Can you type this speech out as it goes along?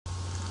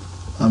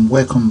And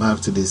welcome back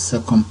to the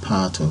second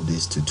part of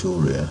this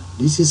tutorial.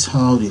 This is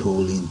how the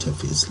whole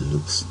interface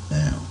looks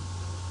now.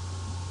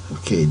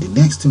 Okay, the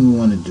next thing we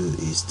want to do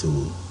is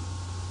to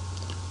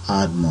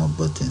add more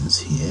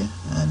buttons here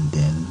and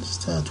then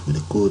start with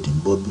the coding.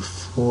 But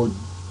before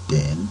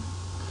then,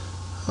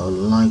 I would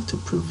like to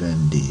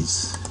prevent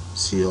this.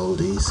 See all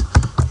this?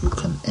 You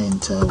can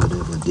enter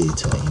whatever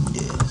data in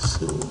there,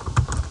 so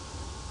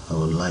I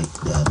would like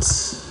that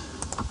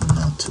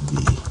not to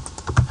be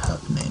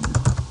happening.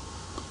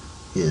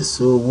 Yes,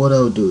 so what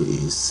I'll do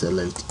is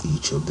select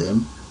each of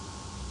them.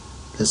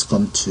 Let's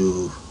come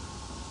to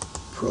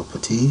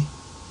property,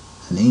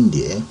 and in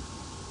there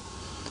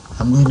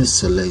I'm going to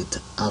select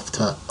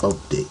after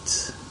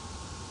update.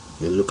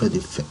 You look at the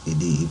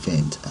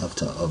event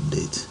after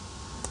update,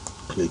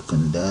 click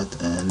on that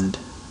and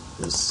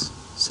just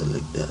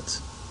select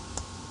that.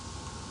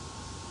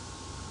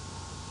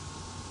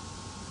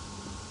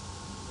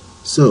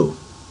 So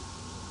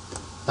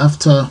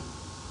after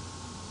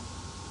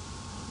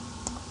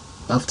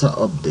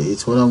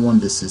update, what I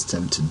want the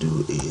system to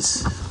do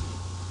is,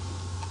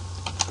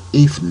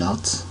 if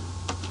not,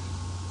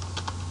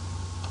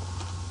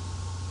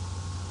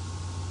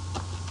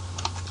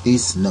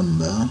 is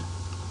number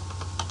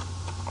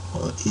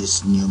or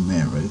is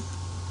numeric,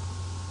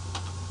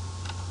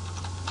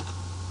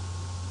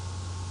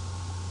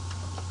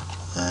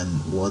 and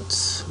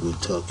what we're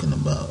talking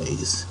about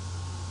is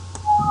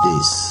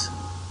this.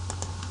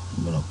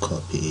 I'm gonna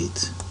copy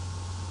it,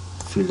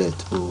 fillet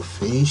or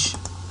fish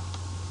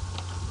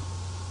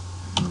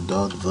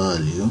dot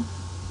value,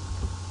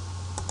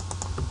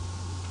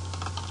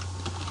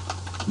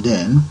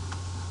 then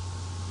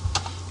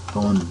I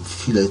want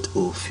fillet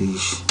or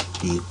fish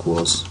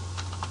equals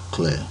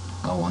clear.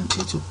 I want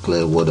it to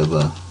clear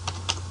whatever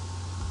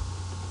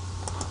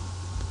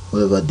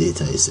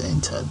data is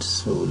entered.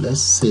 So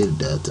let's save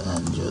that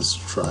and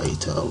just try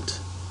it out.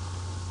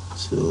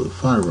 So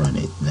if I run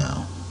it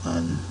now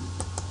and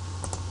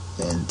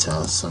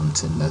enter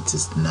something that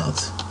is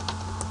not,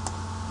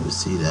 you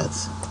see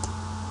that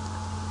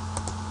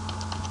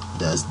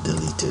that's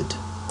deleted.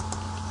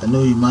 I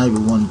know you might be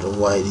wondering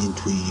why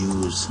didn't we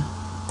use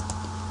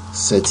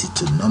set it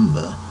to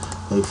number,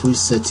 but if we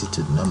set it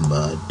to number,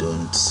 I'm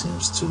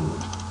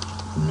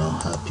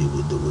not happy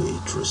with the way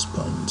it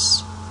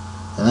responds,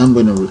 and I'm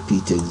going to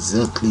repeat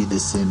exactly the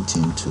same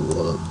thing to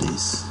all of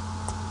this.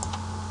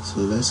 So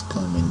let's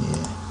come in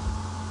here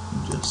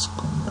and just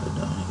come right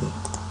down here.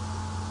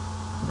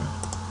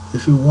 Right.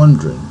 If you're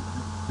wondering,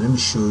 let me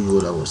show you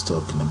what I was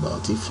talking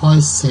about. If I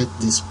set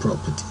this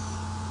property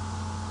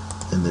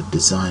in the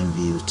design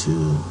view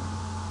to,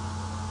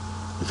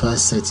 if I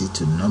set it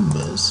to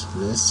numbers,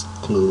 let's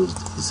close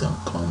this and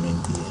come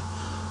in here,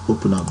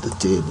 open up the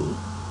table.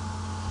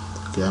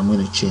 Okay, I'm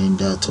going to change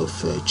that of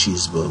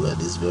cheeseburger,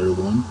 this very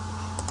one.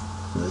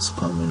 Let's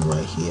come in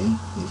right here.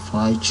 If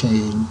I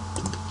change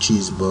the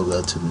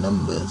cheeseburger to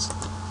numbers,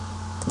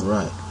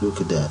 right,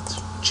 look at that,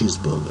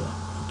 cheeseburger.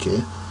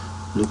 Okay,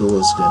 look at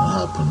what's going to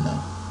happen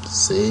now.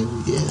 Save,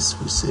 yes,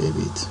 we save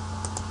it.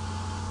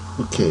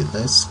 Okay,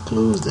 let's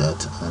close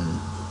that and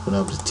open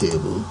up the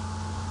table.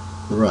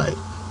 Right,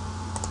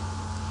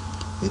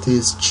 it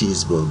is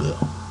cheeseburger,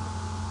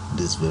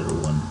 this very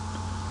one.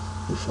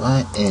 If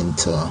I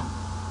enter,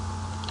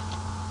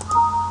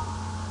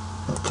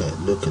 okay,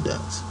 look at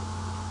that.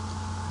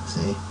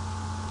 See,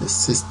 the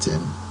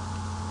system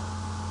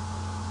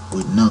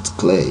would not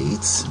clear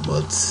it,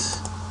 but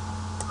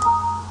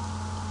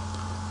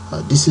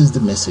this is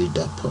the message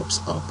that pops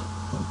up.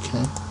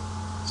 Okay,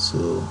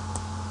 so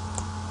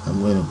I'm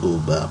going to go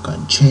back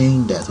and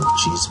change that of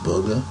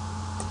cheeseburger.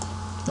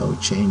 I will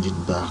change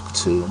it back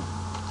to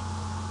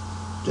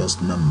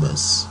just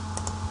numbers,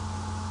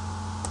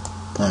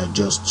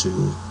 just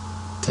to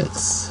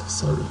text.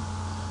 Sorry,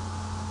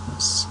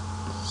 let's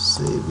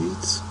save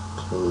it,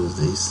 close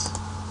this,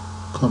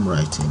 come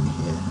right in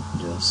here,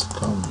 just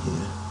come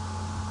here,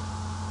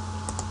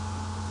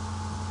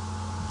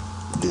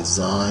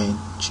 design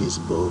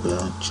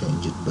cheeseburger,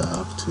 change it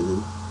back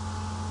to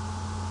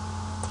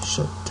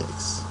short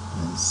text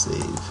and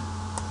save.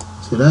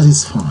 So that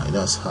is fine,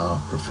 that's how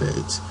I prefer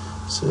it.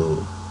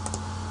 So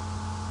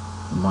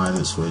I might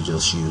as well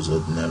just use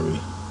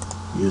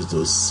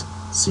those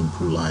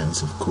simple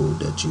lines of code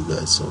that you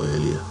guys saw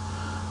earlier.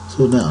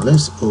 So now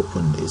let's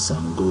open this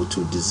and go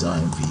to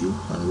design view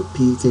and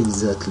repeat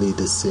exactly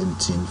the same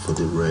thing for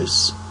the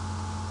rest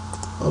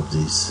of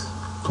this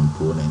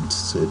component.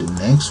 So the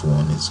next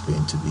one is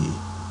going to be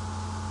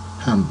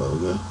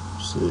hamburger.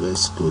 So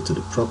let's go to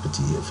the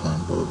property of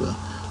hamburger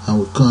and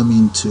we'll come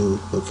into,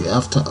 okay,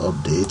 after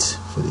update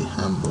for the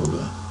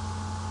hamburger,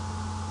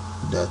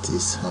 that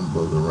is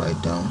hamburger right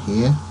down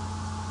here.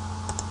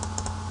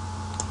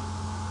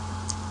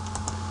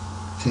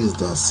 Here's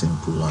that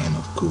simple line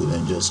of code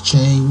and just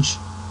change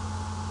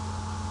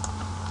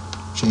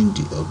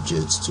the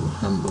objects to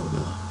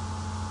hamburger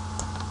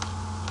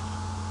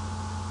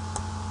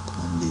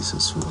and this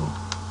as well.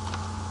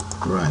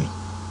 Right,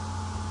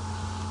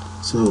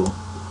 so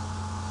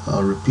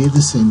I'll repeat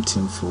the same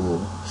thing for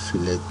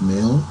fillet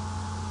meal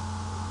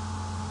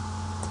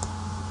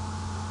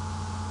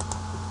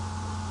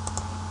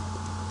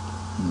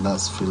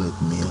Let's fillet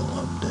meal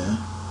up there.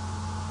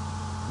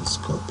 Let's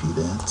copy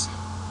that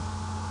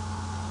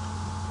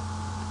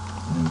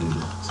and do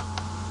that.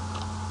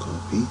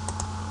 Copy,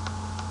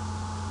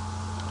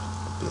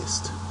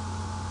 paste,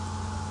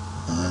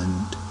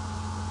 and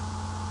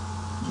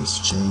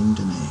just change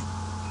the name.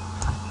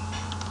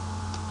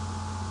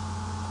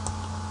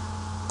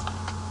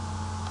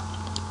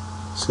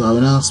 So I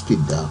will now speed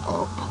that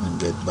up and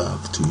get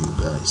back to you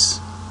guys.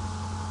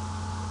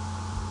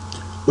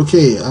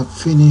 Okay, I've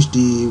finished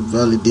the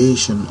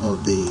validation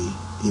of the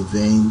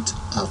event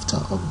after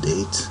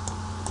update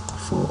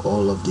for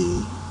all of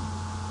the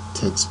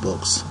text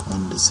box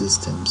on the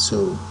system.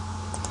 So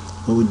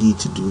what we need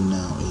to do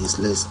now is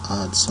let's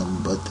add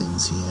some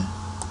buttons here,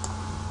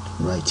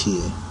 right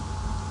here.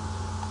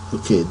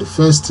 Okay, the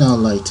first thing I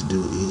like to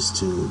do is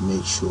to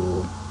make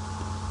sure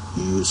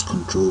use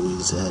control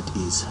wizard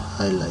is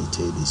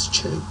highlighted, is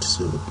checked,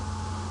 so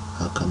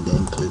I can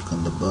then click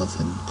on the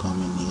button,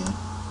 come in here.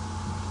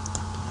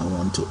 I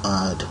want to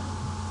add,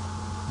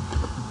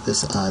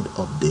 let's add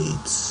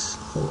updates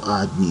or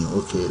add new.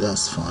 Okay,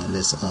 that's fine.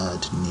 Let's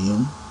add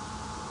new.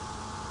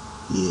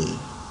 Yeah,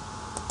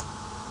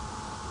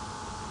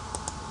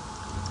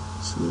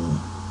 so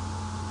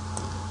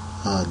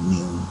add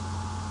new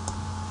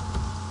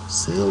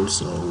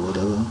sales or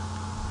whatever.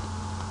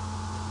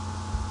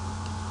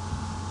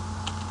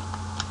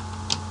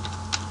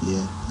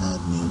 Yeah,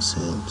 add new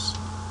sales.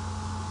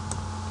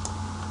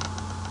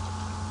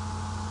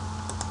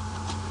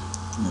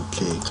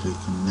 Okay, click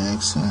on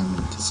next, and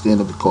it's going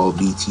to be called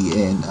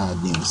BTN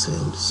add new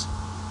sales.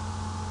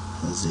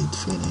 That's it,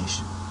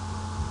 finish.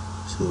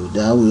 So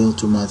that will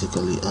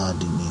automatically add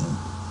the new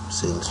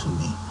sales for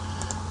me.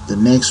 The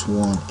next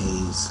one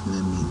is,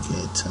 let me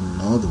get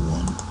another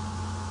one,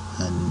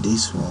 and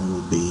this one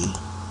will be,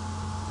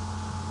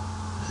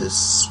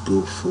 let's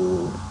go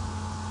for,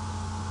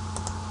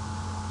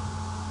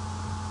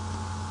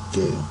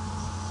 okay,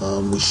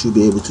 we should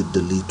be able to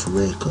delete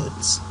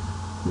records,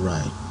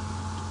 right?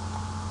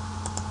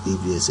 If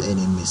there's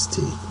any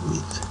mistake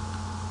with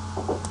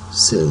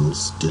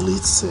sales,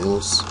 delete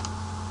sales.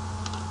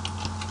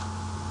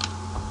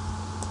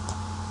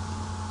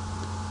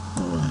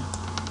 Alright,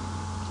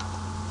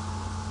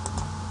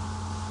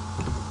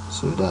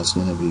 so that's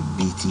going to be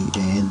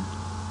BTN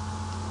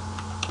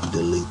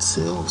delete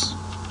sales.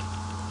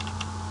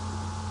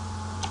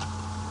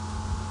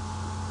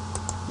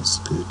 That's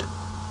good.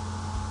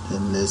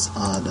 Then let's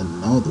add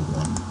another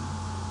one.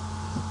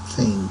 I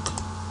think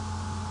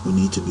we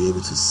need to be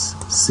able to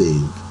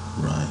save,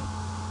 right?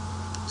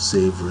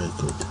 Save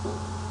record.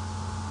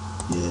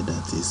 Yeah,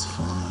 that is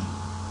fine.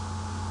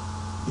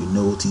 You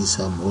notice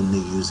I'm only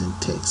using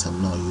text.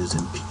 I'm not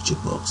using picture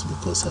box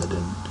because I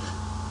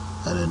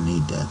don't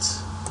need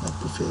that. I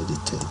prefer the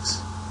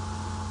text.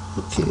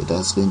 Okay,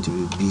 that's going to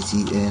be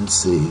BTN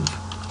save.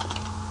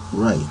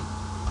 Right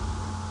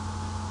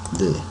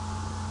there.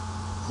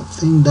 I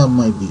think that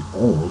might be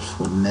all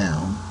for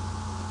now,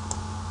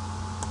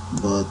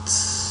 but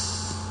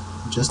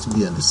just to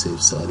be on the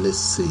safe side, let's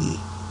see,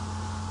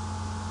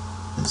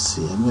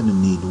 I'm going to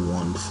need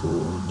one for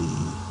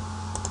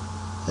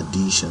the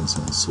additions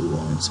and so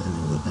on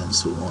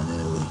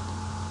anyway.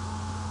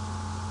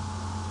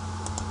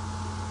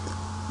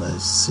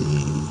 Let's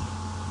see,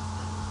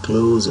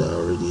 close. I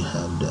already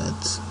have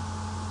that.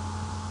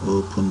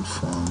 Open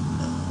form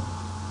now.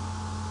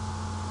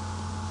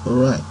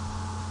 Alright,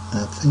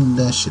 I think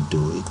that should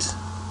do it.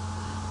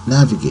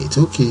 Navigate.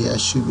 Okay, I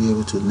should be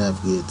able to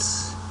navigate.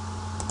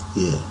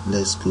 Yeah,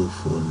 let's go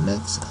for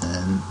next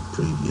and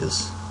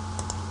previous.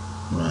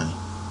 Right,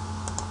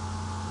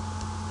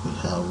 we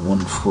have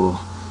one for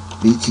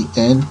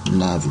BTN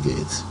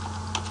navigate.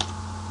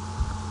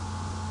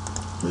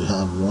 We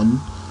have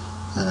one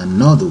and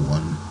another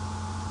one.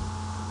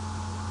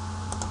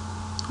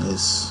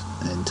 Let's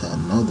enter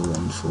another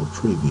one for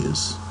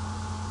previous.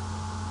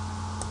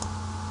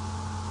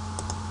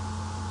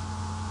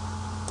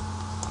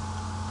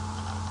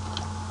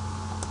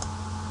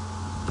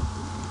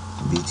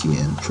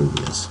 BTN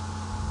previous.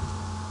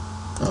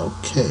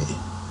 Okay,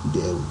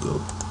 there we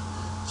go.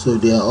 So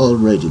they are all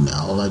ready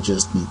now. All I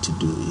just need to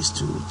do is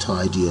to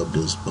tidy up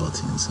those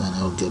buttons, and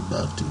I'll get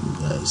back to you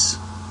guys.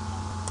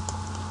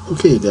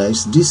 Okay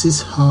guys, this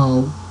is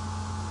how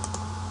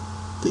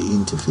the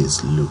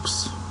interface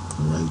looks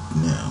right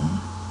now.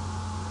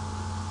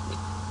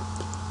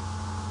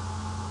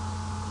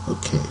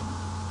 Okay,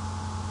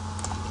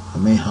 I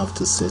may have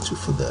to settle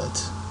for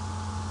that,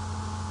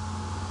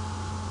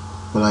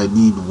 but I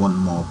need one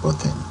more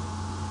button.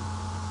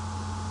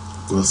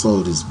 Because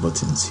all these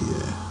buttons here,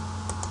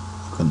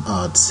 you can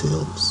add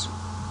sales,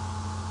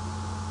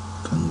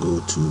 you can go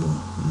to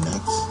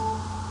next,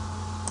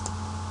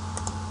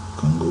 you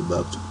can go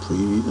back to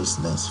previous,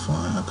 that's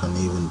fine. I can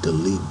even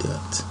delete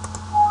that.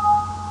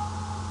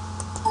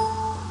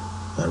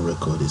 That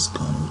record is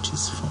gone, which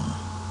is fine.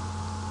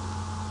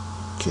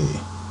 Okay,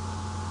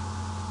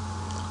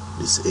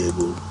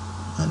 disable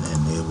and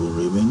enable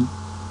ribbon.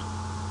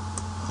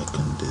 I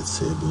can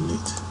disable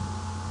it.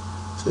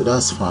 So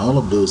that's fine. All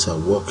of those are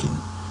working.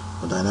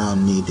 but I now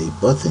need a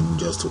button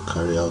just to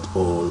carry out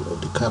all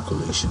of the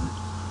calculation,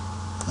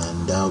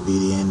 and that'll be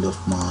the end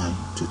of my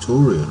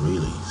tutorial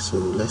really. So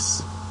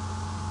let's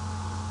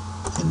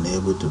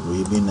enable the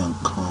ribbon and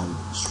come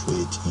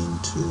straight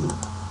into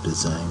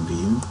design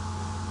view.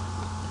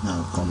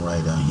 Now come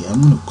right down here.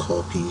 I'm going to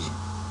copy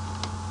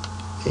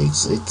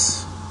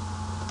exit.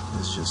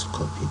 Let's just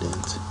copy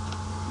that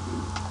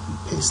and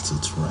paste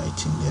it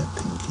right in there. I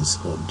think it's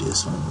up there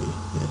somewhere.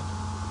 Yeah,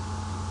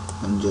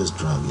 and just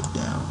drag it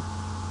down.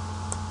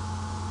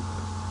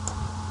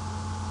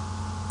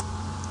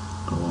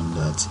 I want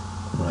that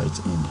right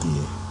in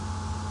here.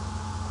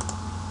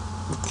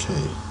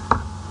 Okay,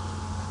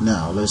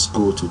 now let's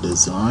go to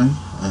design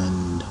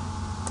and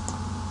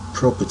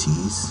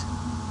properties.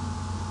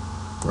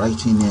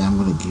 Right in here, I'm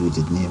going to give it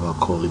a name. I'll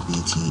call it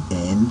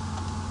BTN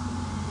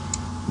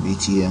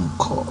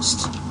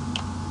cost.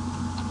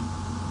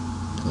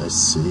 Let's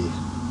see,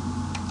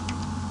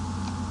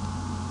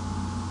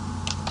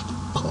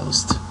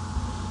 cost,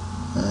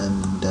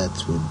 and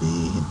that would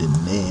be the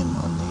name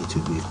on it to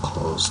be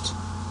cost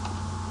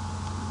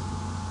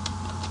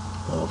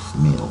of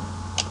meal.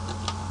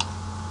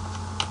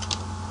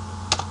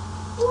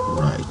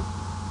 Right,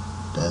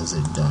 that's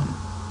it, done.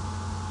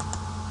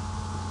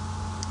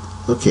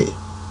 Okay,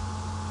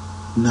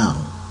 now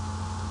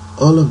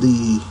all of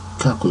the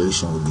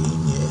calculation will be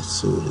in here.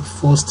 So the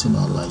first thing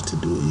I'd like to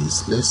do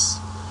is let's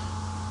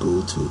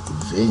go to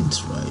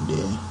events right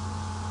there,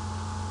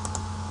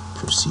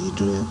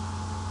 procedure,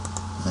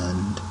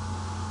 and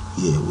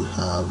here we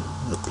have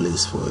a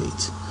place for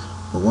it.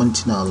 But one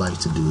thing I'd like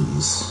to do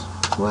is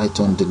right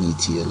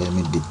underneath here, let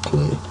me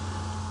declare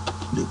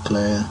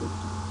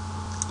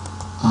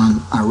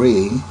an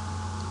array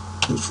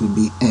which will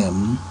be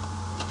M.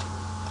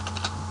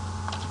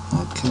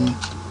 Okay,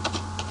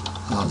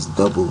 that's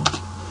double.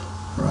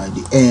 Right,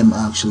 the M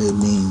actually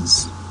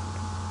means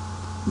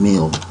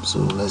meal, so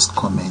let's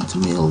comment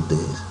meal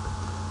there.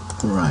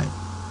 Right,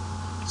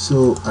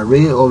 so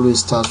array always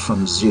starts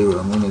from 0.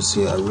 I'm going to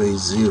say array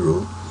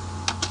 0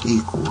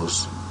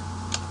 equals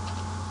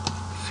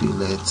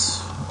fillet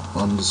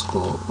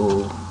underscore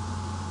o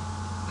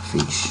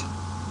fish.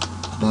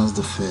 That's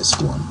the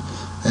first one,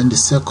 and the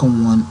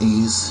second one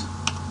is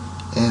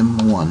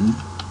M1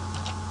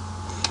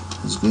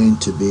 is going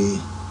to be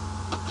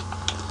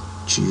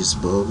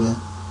cheeseburger.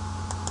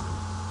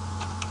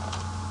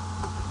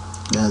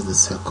 That's the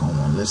second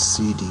one. Let's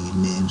see the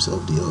names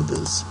of the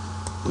others.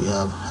 We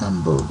have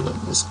hamburger.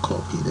 Let's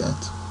copy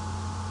that.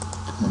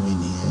 Come in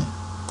here.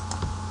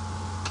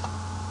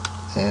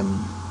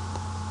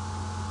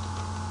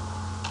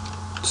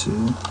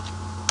 M2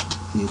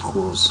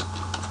 equals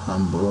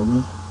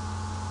hamburger,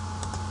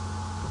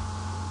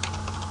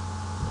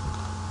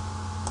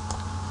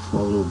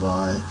 followed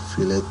by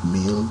fillet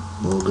meal,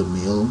 burger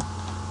meal.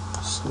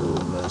 So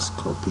let's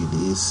copy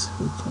this.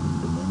 We can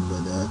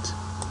remember that.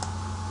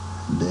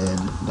 Then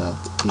that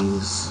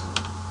is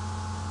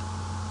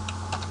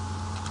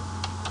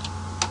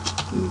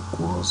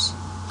equals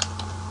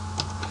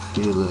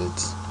fillet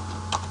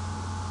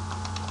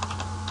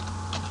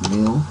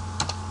meal,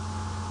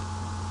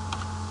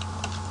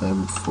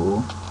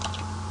 M4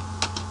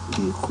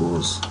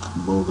 equals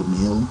burger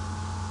meal.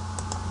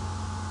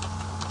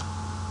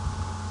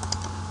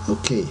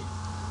 Okay,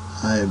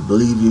 I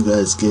believe you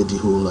guys get the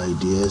whole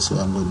idea, so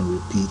I'm going to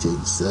repeat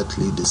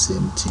exactly the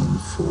same thing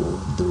for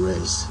the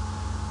rest,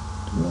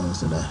 the ones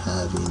that I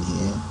have in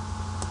here.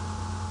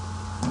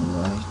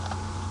 Alright,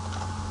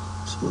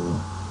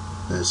 so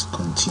let's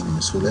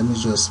continue. So let me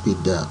just speed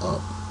that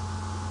up.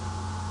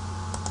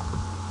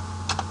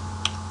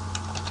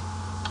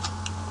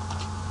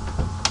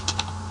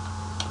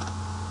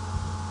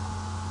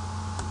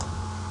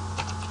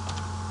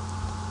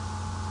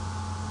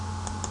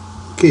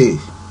 Okay,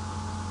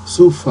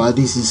 so far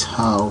this is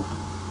how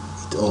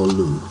it all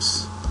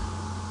looks.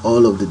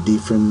 All of the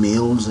different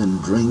meals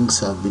and drinks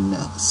have been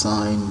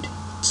assigned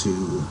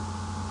to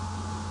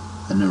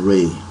an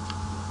array,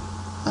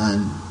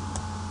 and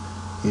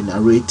in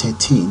array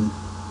 13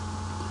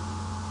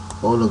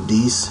 all of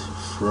these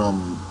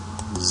from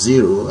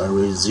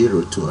array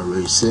 0 to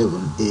array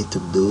 7, 8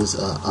 of those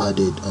are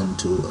added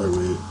onto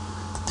array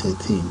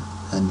 13,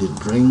 and the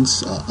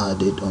drinks are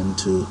added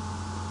onto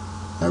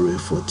array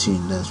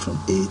 14. That's from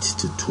 8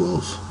 to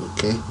 12.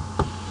 Okay,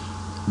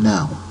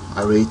 now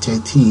array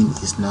 13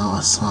 is now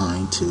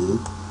assigned to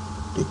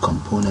the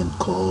component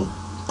called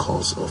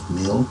cost of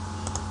meal,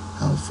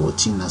 and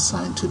 14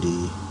 assigned to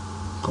the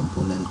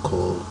component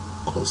called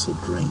cost of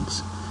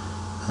drinks.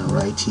 And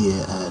right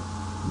here are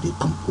the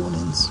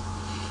components.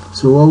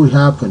 So what will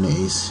happen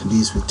is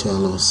this will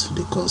tell us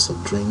the cost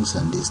of drinks,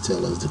 and this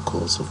tell us the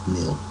cost of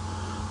meal.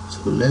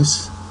 So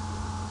let's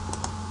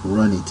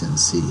run it and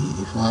see.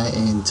 If I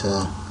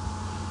enter,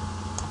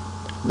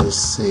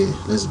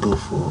 let's go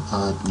for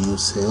add new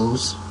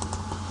sales,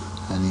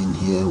 and in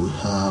here we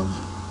have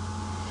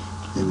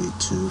maybe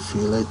 2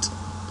 fillet,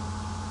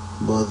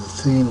 but the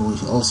thing, we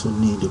also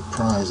need the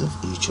price of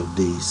each of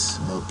these.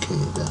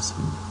 Okay, that's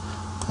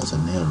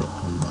an error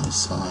on my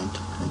side.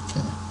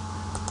 Okay,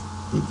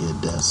 we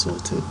get that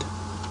sorted.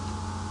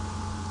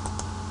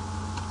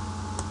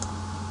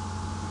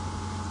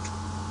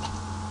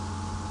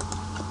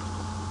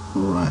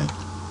 Right,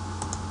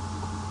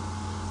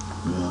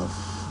 we have,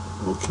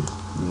 okay,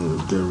 we'll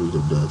get rid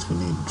of that. We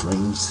need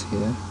drinks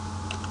here.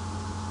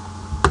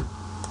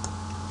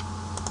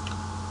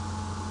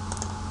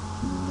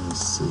 Let's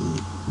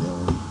see,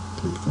 then we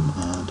click on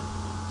add.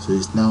 So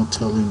it's now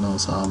telling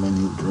us how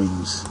many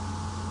drinks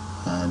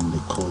and the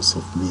cost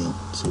of meal.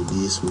 So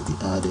this will be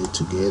added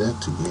together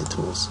to get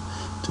us,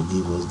 to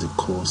give us the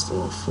cost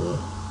of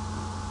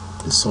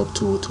the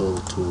subtotal,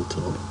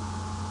 total,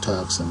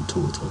 tax and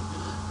total.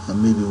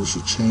 And maybe we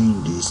should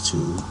change this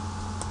to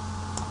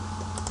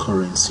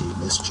currency.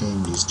 Let's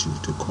change this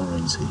to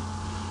currency.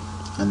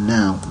 And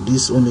now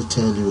this only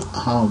tell you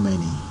how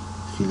many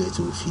fillet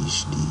of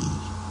fish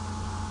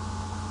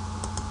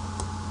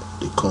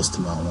the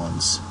customer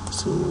wants.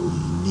 So we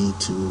need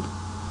to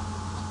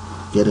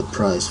get a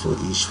price for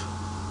each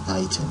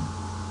item.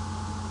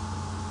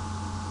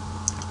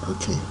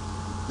 Okay,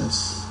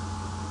 let's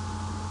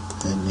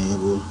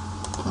enable,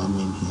 come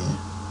in here.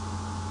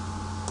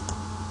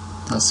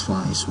 That's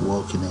fine, it's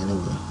working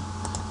anyway.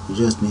 We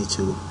just need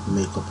to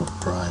make up a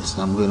price.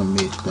 I'm going to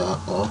make that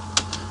up.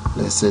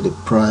 Let's say the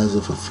price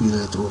of a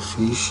fillet of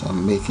fish,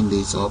 I'm making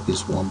this up,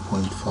 is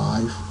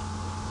 1.5,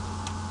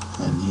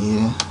 and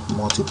here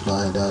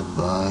multiply that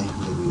by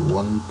maybe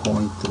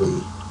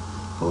 1.3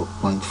 or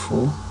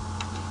 0.4,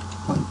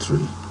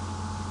 0.3,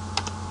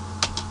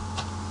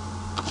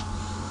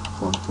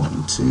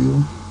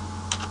 1.2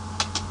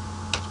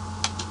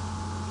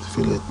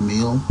 fillet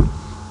meal,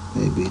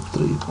 maybe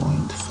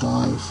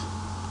 3.5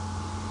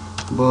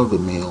 burger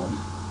meal,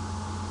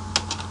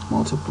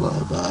 multiply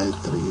by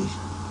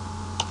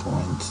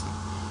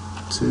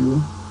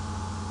 3.2,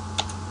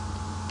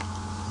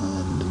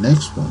 and the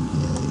next one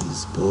here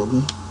is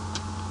burger,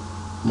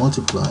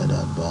 multiply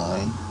that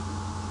by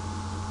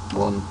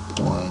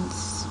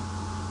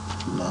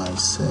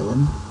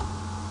 1.97,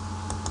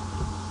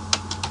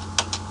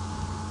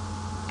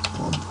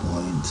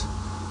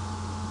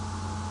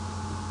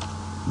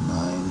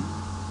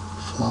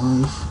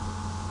 1.95,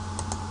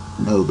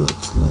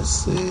 nuggets, let's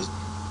say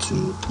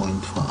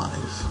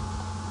 2.5.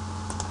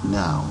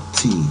 Now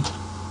T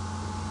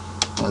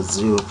at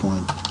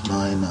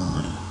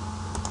 0.99,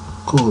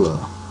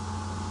 cola,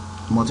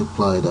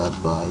 multiply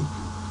that by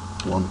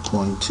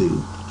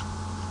 1.2.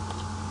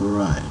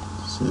 Right,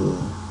 so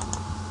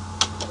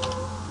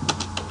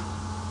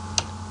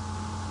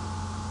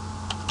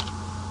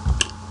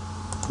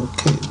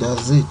okay,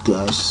 that's it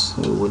guys.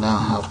 So we now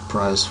have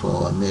price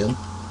for our meal.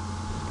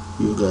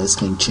 You guys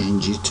can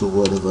change it to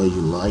whatever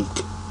you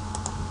like.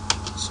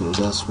 So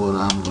that's what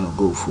I'm gonna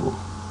go for.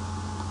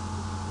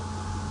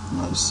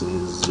 I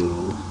say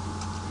 0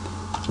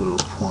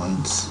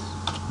 points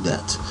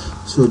that.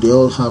 So they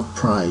all have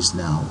price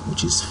now,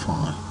 which is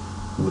fine.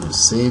 I'm gonna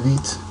save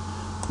it.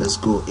 Let's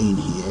go in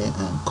here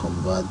and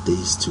convert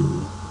this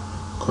to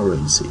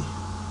currency.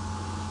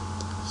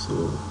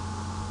 So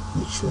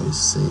make sure it's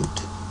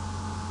saved.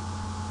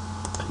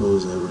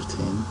 Close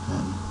everything,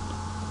 and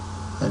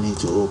I need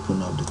to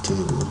open up the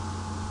table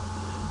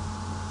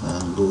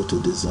and go to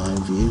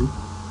design view,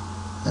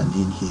 and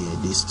in here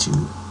these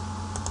two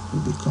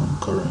will become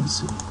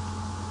currency.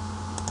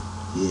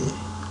 Yeah,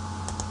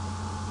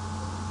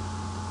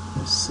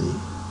 let's see,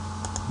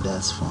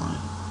 that's fine.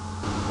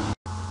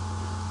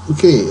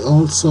 Okay,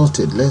 all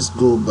sorted. Let's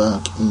go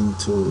back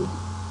into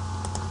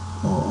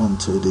or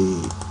onto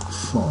the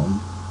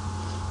form.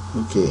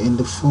 Okay, in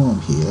the form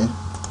here,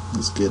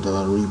 let's get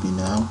our ribbon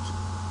out.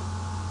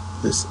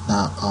 Let's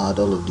now add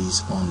all of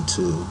these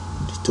onto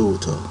the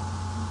total.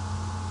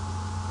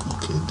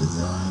 Okay,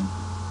 design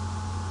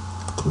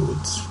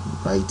codes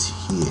right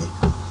here.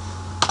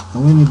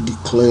 I'm going to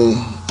declare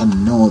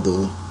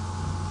another.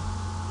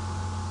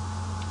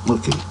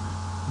 Okay,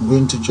 I'm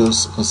going to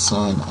just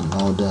assign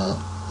another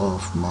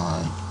of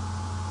my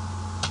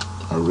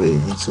array.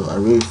 So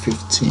array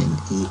 15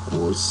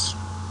 equals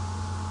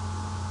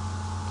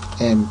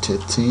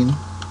M13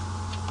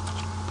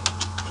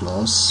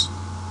 plus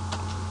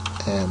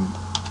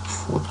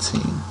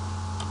M14.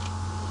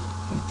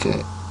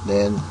 Okay,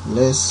 then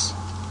let's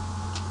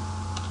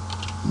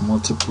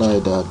multiply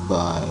that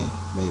by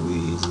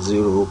maybe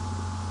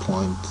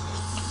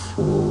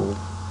 0.4,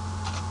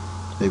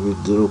 maybe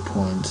 0.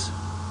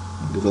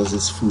 Because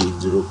it's full,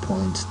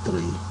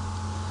 0.3.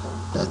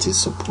 That is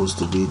supposed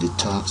to be the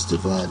tax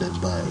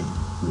divided by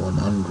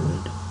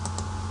 100.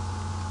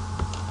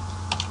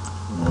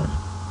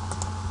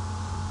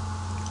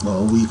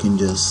 Or we can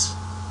just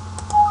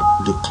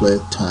declare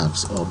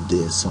tax up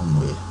there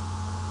somewhere.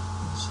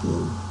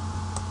 So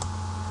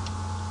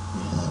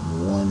we have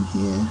 1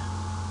 here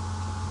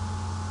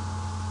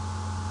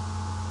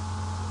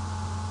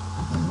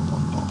and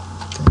 1 more, I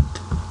think.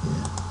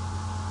 Yeah,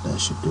 that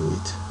should do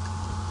it.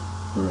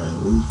 Alright,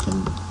 we can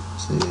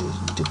say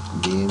the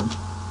game,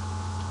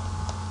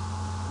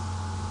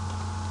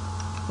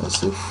 let's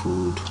say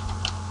food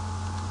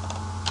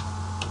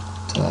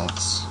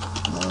tax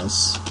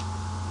as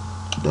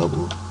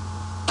double,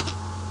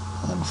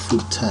 and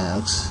foot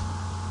tags,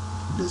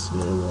 this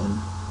very one,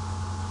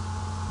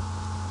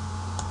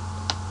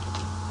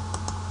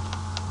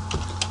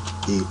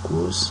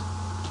 equals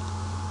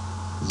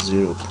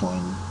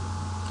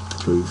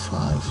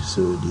 0.35.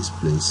 so this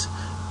place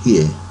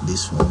here,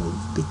 this one will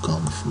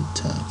become foot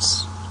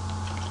tags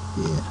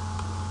here.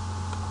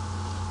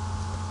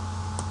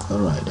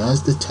 Alright,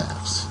 that's the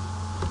tags.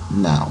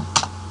 Now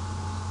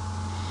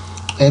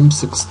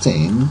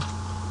M16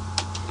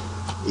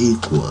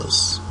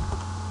 equals,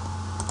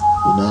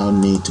 we now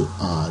need to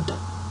add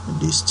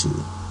these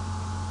two,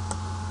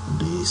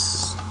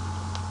 this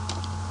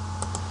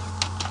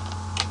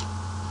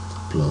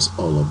plus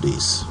all of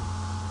this.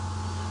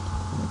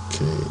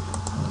 Okay,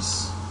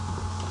 that's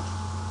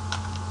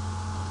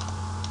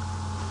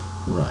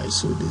right.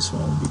 So this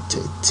one will be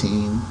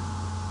 13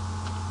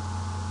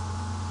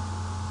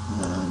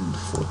 and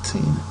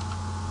 14.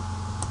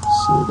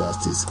 So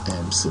that is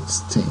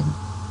M16.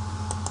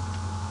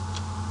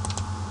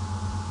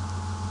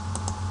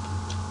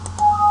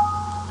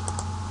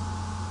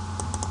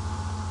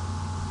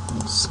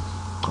 Let's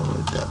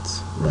correct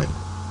that. Right.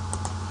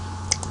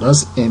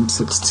 That's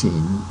M16,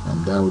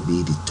 and that would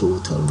be the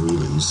total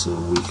really. So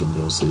we can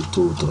just say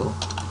total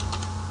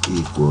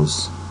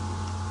equals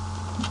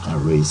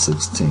array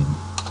 16,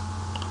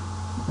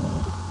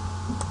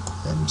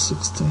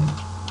 M16.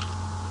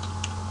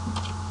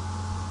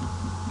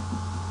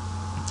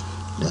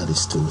 That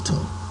is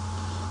total.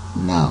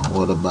 Now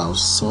what about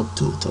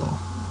subtotal?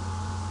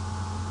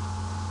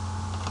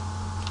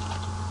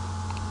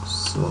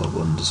 Sub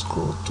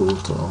underscore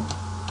total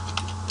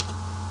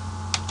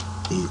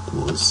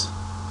equals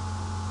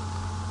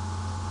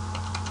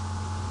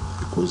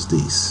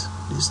these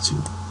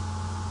two.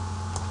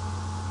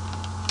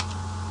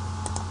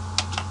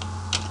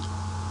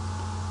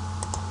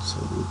 So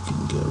we can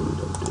get rid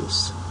of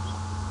this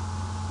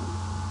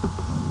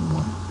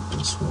and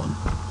this one.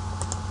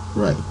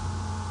 Right.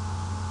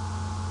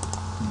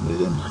 They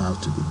don't have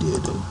to be there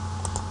though.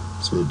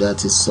 So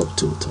that is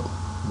subtotal.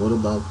 What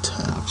about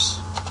tags?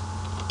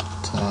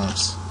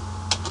 Tags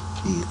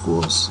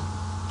equals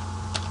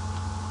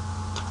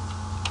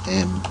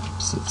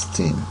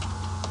M16.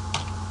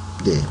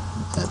 There,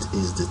 that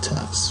is the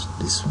tags.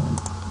 This one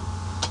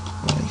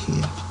right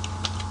here.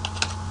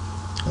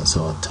 That's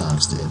our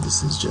tags there.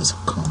 This is just a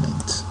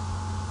comment.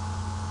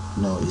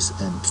 No, it's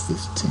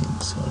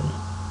M15. Sorry,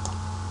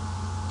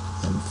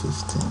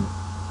 M15.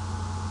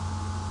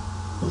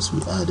 Because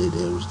we added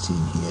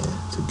everything here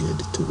to get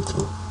the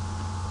total.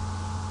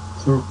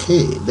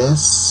 Okay,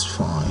 that's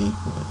fine.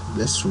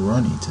 Let's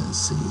run it and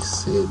see.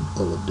 Save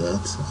all of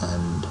that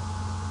and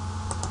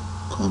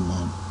come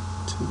on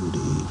to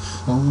the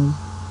phone.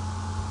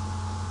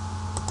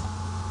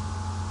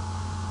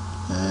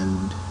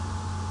 And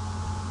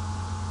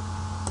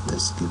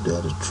let's give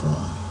that a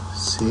try.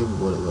 Save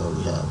whatever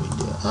we have in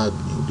there, add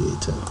new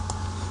data,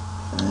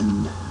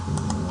 and we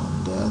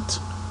want that.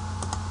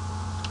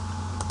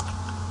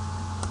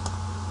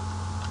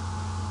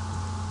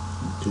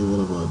 Okay,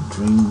 what about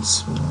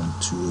drinks? We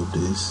want 2 of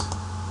this.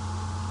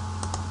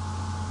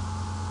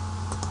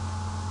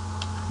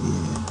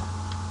 Yeah.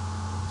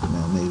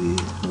 Now maybe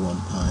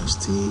 1 iced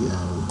tea,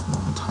 and we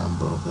want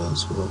hamburger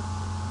as well.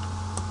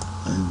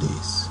 And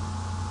this.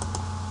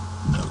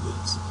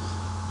 Nuggets.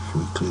 If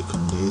we click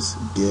on this,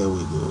 there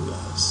we go,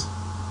 guys.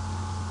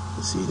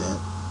 You see that?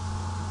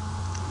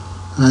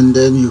 And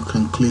then you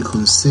can click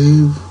on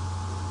save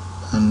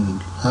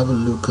and have a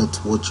look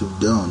at what you've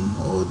done,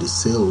 or the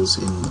cells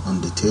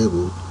on the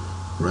table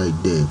right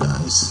there,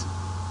 guys.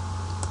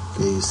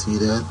 Okay, you see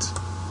that?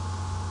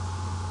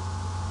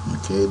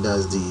 Okay,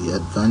 that's the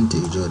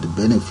advantage or the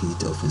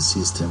benefit of a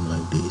system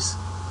like this.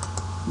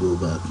 Go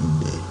back in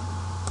there.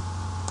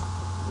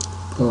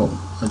 Oh,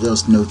 I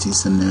just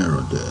noticed an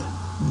error there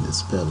in the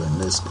spelling.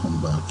 Let's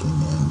come back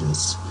in and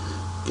just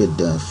get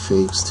that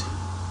fixed.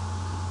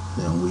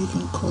 Then we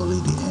can call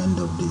it the end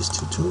of this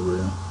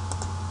tutorial.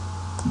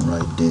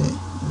 Right there,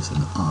 there's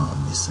an R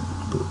missing.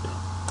 Good.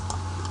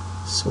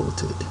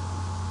 Sorted.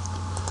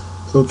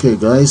 Okay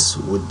guys,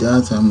 with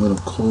that I'm going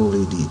to call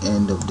it the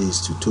end of this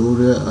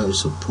tutorial. I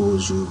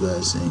suppose you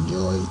guys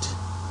enjoyed,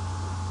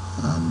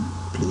 and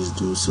please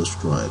do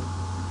subscribe.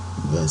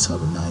 You guys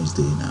have a nice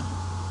day now.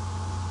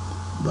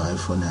 Bye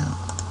for now.